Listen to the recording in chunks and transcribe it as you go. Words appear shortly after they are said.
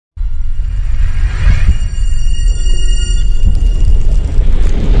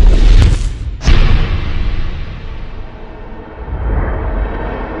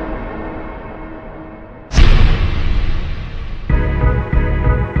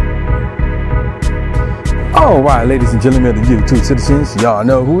All right, ladies and gentlemen of the YouTube citizens, y'all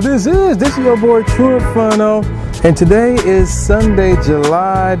know who this is. This is your boy True Inferno, and today is Sunday,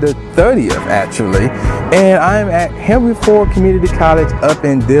 July the 30th, actually, and I am at Henry Ford Community College up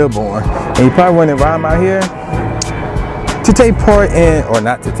in Dearborn. And you probably wondering why I'm out here to take part in, or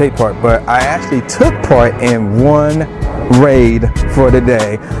not to take part, but I actually took part in one raid for the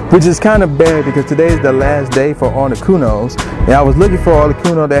day, which is kind of bad because today is the last day for Articunos, and I was looking for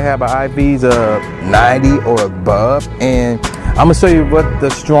Articuno that have IVs of 90 or above, and I'm gonna show you what the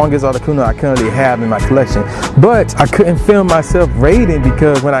strongest Articuno I currently have in my collection. But I couldn't film myself raiding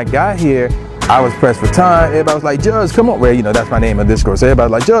because when I got here I was pressed for time. Everybody was like, Judge, come on. Well, you know, that's my name on Discord. So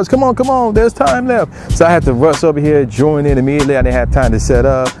everybody was like, Judge, come on, there's time left. So I had to rush over here, join in immediately. I didn't have time to set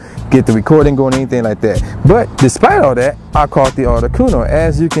up, get the recording going, anything like that. But despite all that, I caught the Articuno,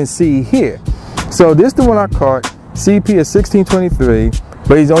 as you can see here. So this is the one I caught. CP is 1623,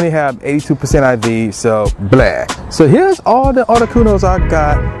 but he's only have 82% IV, so blah. So here's all the Articunos I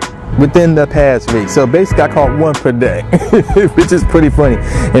got within the past week. So basically I caught one per day, which is pretty funny.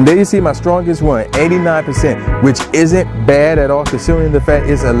 And there you see my strongest one, 89%, which isn't bad at all considering the fact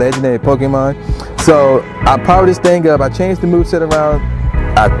it's a legendary Pokemon. So I powered this thing up. I changed the moveset around,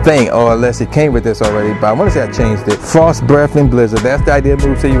 I think, or unless it came with this already, but I want to say I changed it. Frost, Breath, and Blizzard. That's the ideal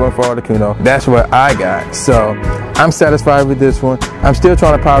moveset you want for Articuno. That's what I got. So I'm satisfied with this one. I'm still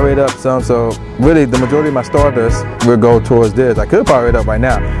trying to power it up some, so really the majority of my Stardust will go towards this. I could power it up right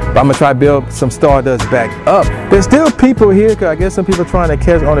now, but I'm gonna try to build some Stardust back up. There's still people here, because I guess some people are trying to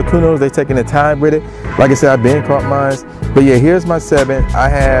catch Articunos. They're taking the time with it. Like I said, I've been caught mines. But yeah, here's my 7. I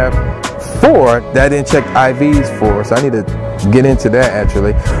have 4 that I didn't check IVs for, so I need to get into that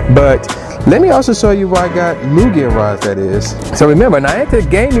actually. But let me also show you where I got Lugias rods, that is. So remember, Niantic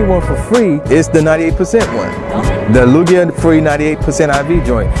gave me one for free. It's the 98% one. The Lugias free 98% IV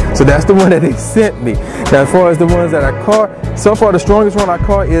joint. So that's the one that they sent me. Now as far as the ones that I caught, so far the strongest one I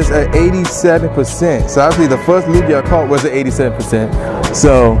caught is at 87%. So obviously the first Lugia I caught was at 87%.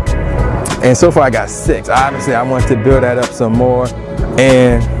 So, and so far I got 6. Obviously I want to build that up some more.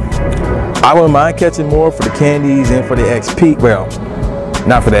 And I wouldn't mind catching more for the candies and for the XP. Well,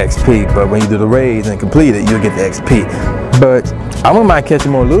 not for the XP, but when you do the raids and complete it, you'll get the XP. But I wouldn't mind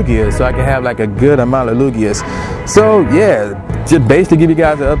catching more Lugias so I can have like a good amount of Lugias. So yeah, just basically give you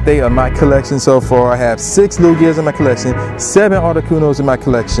guys an update on my collection so far. I have 6 Lugias in my collection, 7 Articunos in my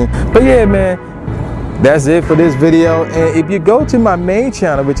collection. But yeah, man, that's it for this video. And if you go to my main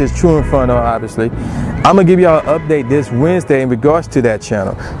channel, which is True Inferno, obviously, I'm gonna give y'all an update this Wednesday in regards to that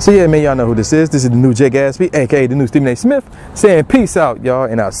channel. So yeah, man, y'all know who this is. This is the new J Gatsby, aka the new Stephen A. Smith, saying peace out, y'all,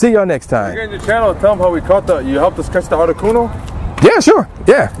 and I'll see y'all next time. You're in your channel, tell them how we caught you helped us catch the Articuno? Yeah, sure.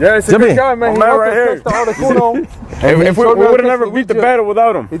 Yeah. Yeah, it's a good guy, man. He helped us catch the Articuno. If we would have never beat the battle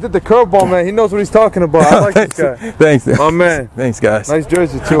without him. He did the curveball, man. He knows what he's talking about. I like this guy. Thanks. Oh man. Thanks, guys. Nice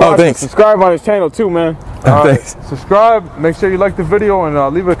jersey too. Oh, thanks. Subscribe on his channel too, man. Thanks. Subscribe. Make sure you like the video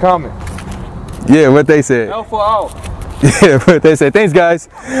and leave a comment. Yeah, what they said. Alpha out. Yeah, what they said. Thanks, guys.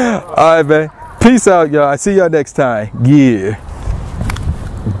 All right, man. Peace out, y'all. I see y'all next time. Yeah.